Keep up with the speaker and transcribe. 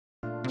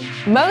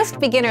Most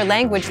beginner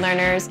language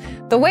learners,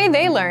 the way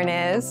they learn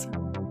is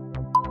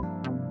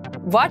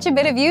watch a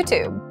bit of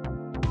YouTube,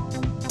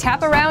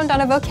 tap around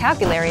on a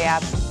vocabulary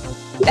app,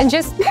 and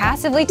just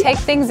passively take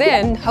things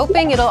in,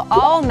 hoping it'll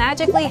all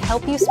magically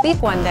help you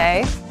speak one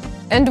day.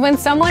 And when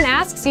someone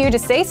asks you to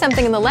say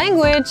something in the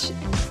language,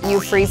 you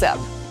freeze up.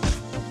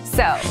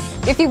 So,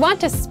 if you want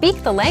to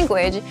speak the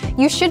language,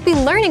 you should be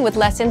learning with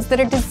lessons that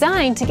are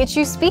designed to get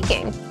you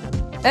speaking.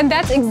 And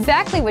that's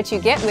exactly what you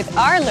get with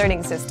our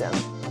learning system.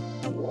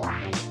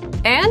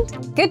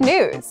 And good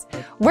news!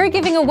 We're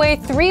giving away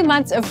 3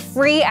 months of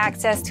free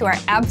access to our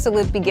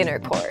Absolute Beginner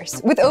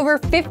course with over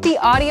 50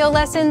 audio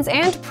lessons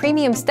and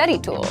premium study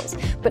tools,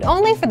 but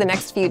only for the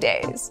next few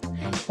days.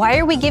 Why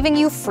are we giving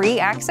you free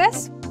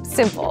access?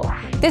 Simple.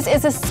 This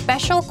is a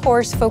special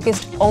course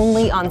focused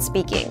only on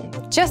speaking.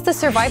 Just the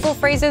survival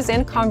phrases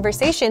and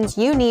conversations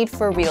you need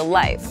for real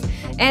life.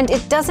 And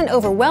it doesn't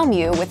overwhelm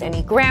you with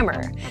any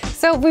grammar.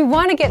 So we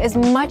want to get as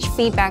much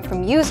feedback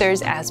from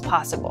users as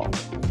possible.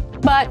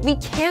 But we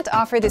can't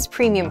offer this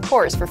premium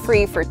course for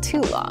free for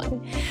too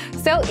long.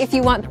 So if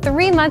you want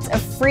 3 months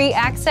of free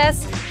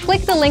access,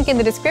 click the link in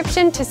the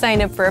description to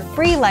sign up for a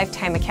free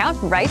lifetime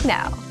account right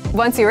now.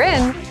 Once you're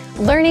in,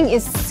 learning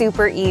is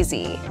super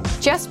easy.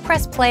 Just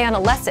press play on a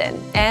lesson,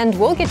 and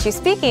we'll get you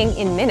speaking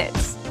in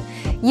minutes.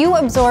 You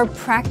absorb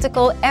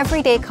practical,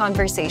 everyday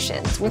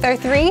conversations with our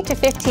 3 to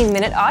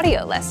 15-minute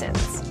audio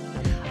lessons.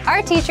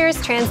 Our teachers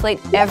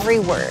translate every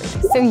word,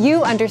 so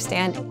you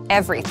understand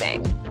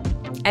everything.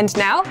 And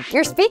now,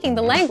 you're speaking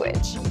the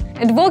language.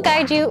 And we'll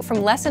guide you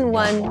from lesson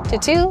 1 to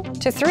 2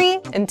 to 3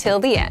 until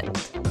the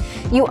end.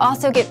 You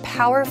also get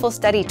powerful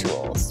study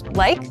tools,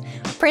 like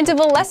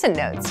printable lesson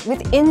notes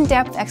with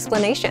in-depth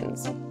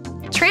explanations,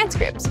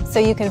 transcripts so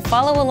you can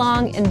follow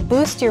along and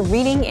boost your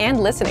reading and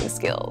listening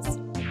skills,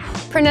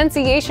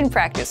 pronunciation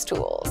practice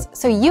tools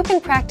so you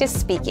can practice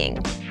speaking,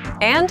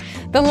 and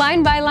the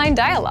line-by-line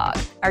dialogue,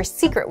 our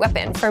secret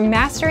weapon for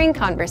mastering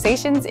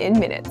conversations in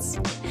minutes.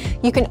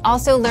 You can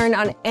also learn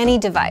on any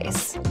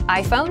device: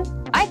 iPhone,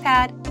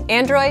 iPad,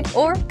 Android,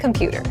 or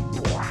computer.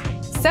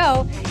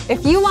 So,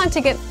 if you want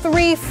to get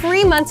 3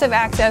 free months of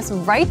access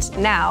right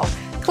now,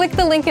 click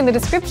the link in the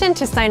description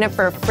to sign up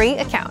for a free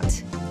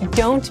account.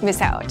 Don't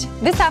miss out.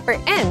 This offer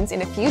ends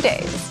in a few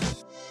days.